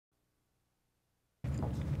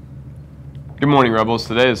Good morning, Rebels.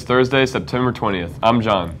 Today is Thursday, September 20th. I'm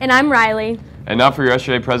John. And I'm Riley. And now for your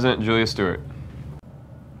SGA President, Julia Stewart.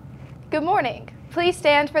 Good morning. Please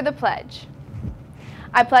stand for the pledge.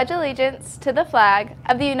 I pledge allegiance to the flag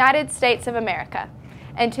of the United States of America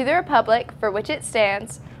and to the republic for which it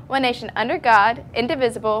stands, one nation under God,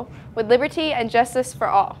 indivisible, with liberty and justice for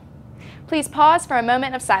all. Please pause for a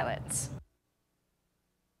moment of silence.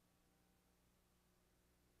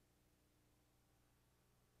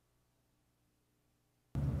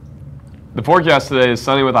 The forecast today is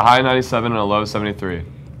sunny with a high 97 and a low 73.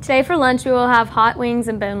 Today for lunch we will have hot wings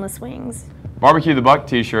and boneless wings. Barbecue the Buck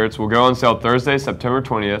t-shirts will go on sale Thursday, September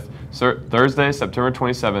 20th, Thursday, September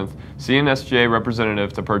 27th. See an SGA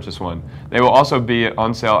representative to purchase one. They will also be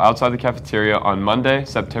on sale outside the cafeteria on Monday,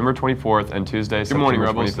 September 24th and Tuesday, September 25th. Good morning,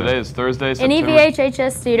 Rebels. Today is Thursday, September... Any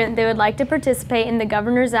VHHS student that would like to participate in the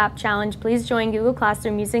Governor's App Challenge, please join Google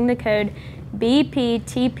Classroom using the code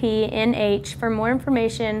BPTPNH for more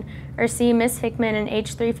information, or see Ms. Hickman in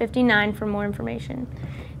H359 for more information.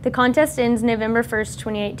 The contest ends November 1st,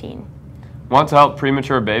 2018. Want to help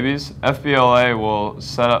premature babies? FBLA will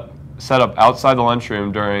set up outside the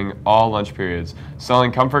lunchroom during all lunch periods,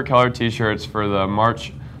 selling comfort colored t-shirts for the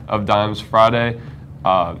March of Dimes Friday,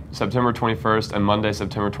 September 21st and Monday,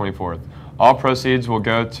 September 24th. All proceeds will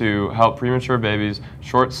go to help premature babies.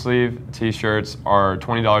 Short sleeve t-shirts are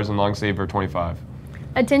 $20 and long sleeve are $25.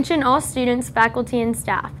 Attention all students, faculty, and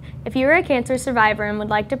staff. If you are a cancer survivor and would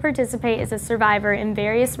like to participate as a survivor in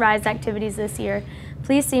various RISE activities this year,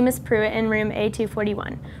 please see Ms. Pruitt in room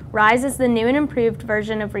A241. RISE is the new and improved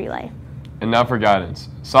version of Relay. And now for guidance.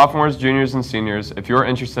 Sophomores, juniors, and seniors, if you are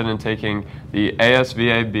interested in taking the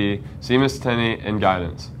ASVAB, see Ms. Tenney in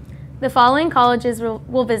guidance. The following colleges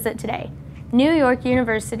will visit today: New York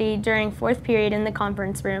University during 4th period in the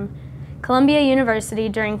conference room, Columbia University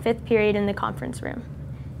during 5th period in the conference room.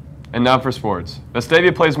 And now for sports.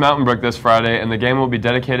 Vestavia plays Mountain Brook this Friday, and the game will be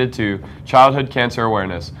dedicated to childhood cancer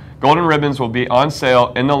awareness. Golden ribbons will be on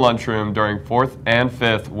sale in the lunchroom during 4th and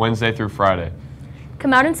 5th, Wednesday through Friday.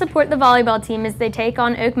 Come out and support the volleyball team as they take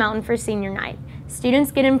on Oak Mountain for senior night. Students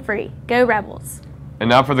get in free. Go Rebels. And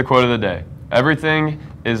now for the quote of the day. Everything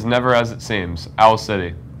is never as it seems. Owl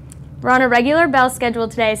City. We're on a regular bell schedule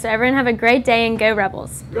today, so everyone have a great day and go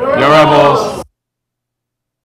Rebels. Go Rebels!